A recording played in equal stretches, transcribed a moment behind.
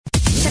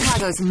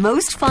Chicago's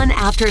most fun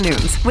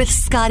afternoons with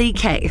Scotty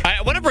K.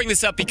 I want to bring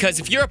this up because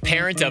if you're a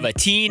parent of a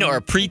teen or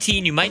a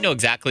preteen, you might know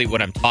exactly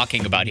what I'm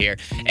talking about here.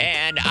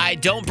 And I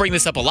don't bring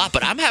this up a lot,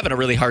 but I'm having a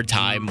really hard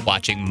time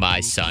watching my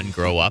son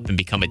grow up and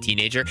become a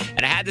teenager.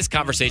 And I had this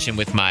conversation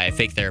with my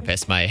fake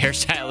therapist, my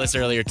hairstylist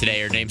earlier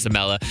today. Her name's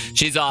Amela.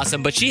 She's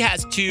awesome, but she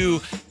has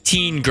two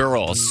teen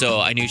girls,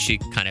 so I knew she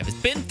kind of has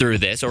been through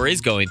this or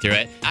is going through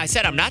it. I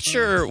said, I'm not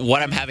sure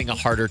what I'm having a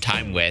harder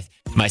time with,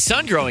 my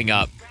son growing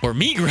up or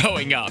me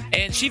growing up.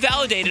 And she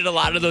validated a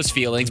lot of those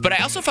feelings, but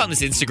I also found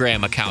this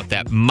Instagram account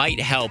that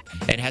might help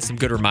and has some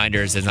good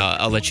reminders, and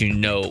I'll let you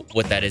know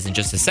what that is in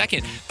just a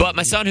second. But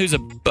my son, who's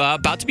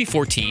about to be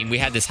 14, we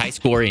had this high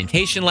school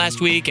orientation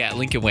last week at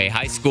Lincoln Way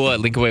High School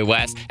at Lincoln Way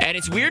West, and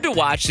it's weird to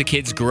watch the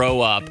kids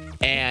grow up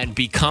and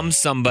become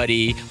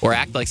somebody or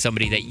act like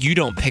somebody that you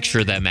don't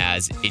picture them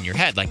as in your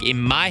head. Like in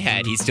my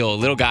head, he's still a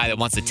little guy that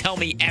wants to tell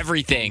me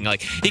everything.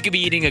 Like he could be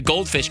eating a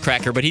goldfish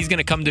cracker, but he's going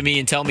to come to me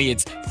and tell me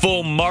it's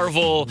full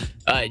Marvel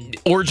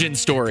origin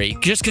story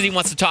just because he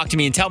wants to talk to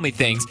me and tell me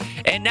things.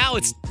 And now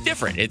it's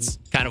different. It's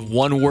kind of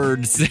one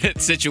word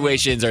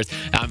situations, or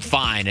I'm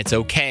fine, it's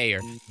okay,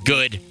 or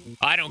good,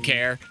 I don't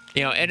care.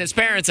 You know, and as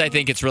parents, I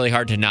think it's really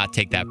hard to not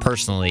take that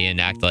personally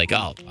and act like,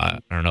 oh, I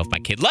don't know if my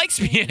kid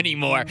likes me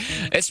anymore,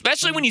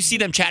 especially when you see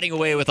them chatting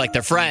away with like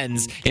their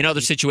friends in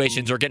other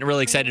situations or getting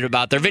really excited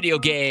about their video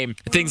game,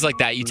 things like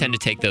that. You tend to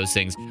take those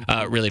things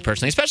really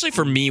personally, especially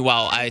for me.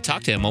 While I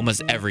talk to him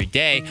almost every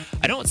day,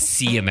 I don't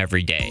see him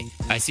every day.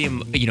 I see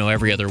him,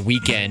 every other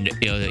weekend,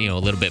 a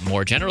little bit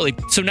more generally.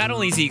 So not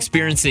only is he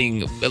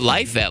experiencing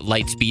life at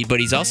light speed,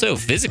 but he's also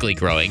physically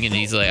growing. And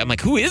I'm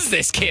like, who is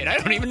this kid? I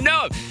don't even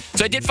know him.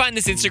 So I did find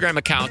this Instagram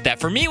account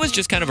that for me was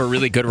just kind of a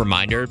really good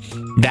reminder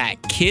that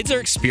kids are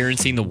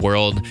experiencing the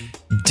world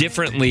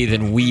differently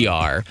than we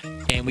are,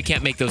 and we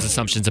can't make those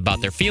assumptions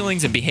about their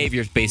feelings and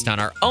behaviors based on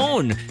our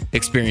own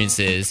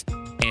experiences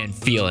and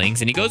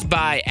feelings. And he goes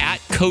by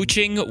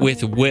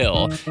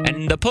 @coachingwithwill.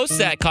 And the post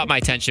that caught my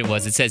attention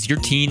was, it says, your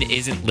teen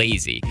isn't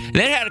lazy. And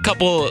then it had a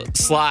couple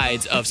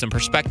slides of some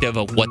perspective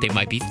of what they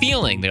might be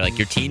feeling. They're like,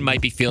 your teen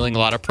might be feeling a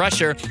lot of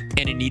pressure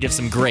and in need of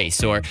some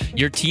grace. Or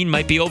your teen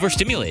might be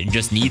overstimulated and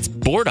just needs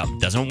boredom,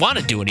 doesn't want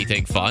to do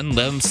anything fun.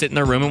 Let them sit in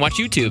their room and watch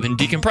YouTube and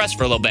decompress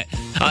for a little bit.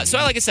 So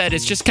like I said,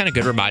 it's just kind of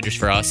good reminders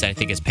for us, I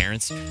think, as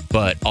parents,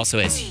 but also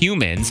as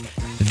humans,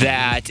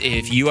 that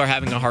if you are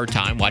having a hard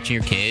time watching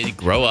your kid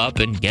grow up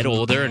and get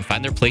older and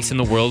find their place in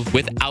the world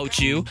without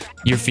you,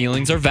 your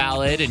feelings are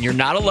valid and you're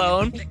not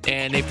alone,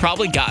 and they've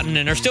probably gotten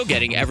and are still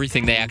getting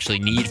everything they actually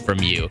need from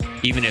you,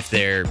 even if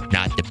they're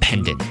not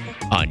dependent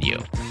on you.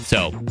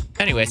 So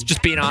anyways,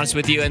 just being honest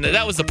with you, and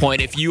that was the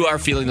point. If you are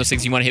feeling those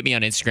things, you want to hit me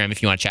on Instagram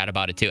if you want to chat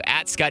about it too,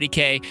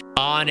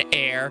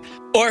 @ScottyK_on_air.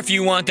 Or if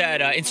you want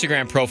that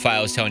Instagram profile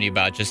I was telling you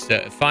about, just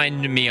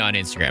find me on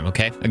Instagram,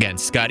 okay? Again,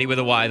 Scotty with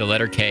a Y, the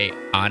letter K,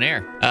 on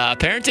air.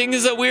 Parenting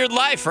is a weird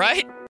life,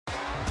 right?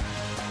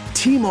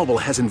 T-Mobile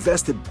has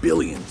invested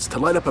billions to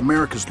light up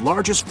America's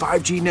largest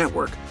 5G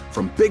network,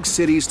 from big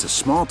cities to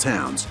small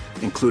towns,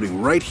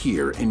 including right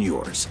here in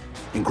yours.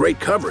 And great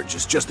coverage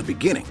is just the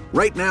beginning.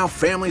 Right now,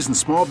 families and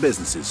small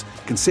businesses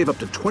can save up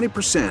to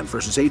 20%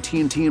 versus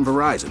AT&T and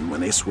Verizon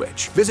when they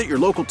switch. Visit your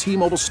local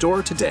T-Mobile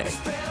store today.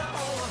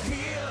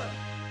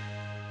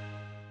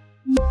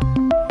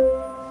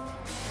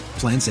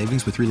 Plan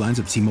savings with 3 lines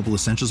of T-Mobile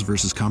Essentials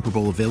versus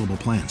comparable available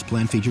plans.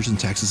 Plan features and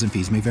taxes and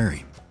fees may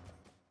vary.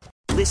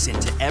 Listen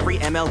to every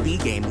MLB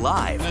game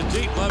live. In the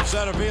deep left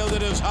center field,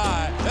 it is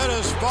high, it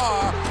is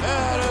far,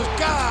 it is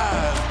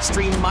gone.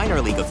 Stream minor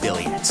league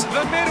affiliates.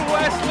 The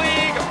Midwest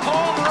League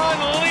home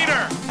run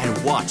leader. And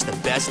watch the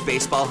best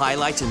baseball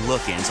highlights and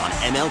look-ins on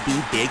MLB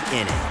Big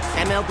Inning.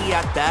 MLB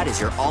At Bat is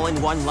your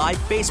all-in-one live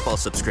baseball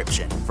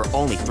subscription for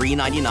only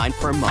 $3.99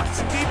 per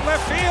month. Deep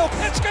left field,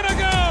 it's gonna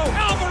go.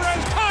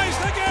 Alvarez ties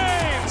the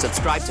game.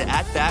 Subscribe to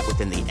At Bat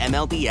within the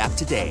MLB app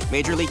today.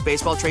 Major League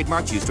Baseball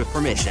trademarks used with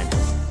permission.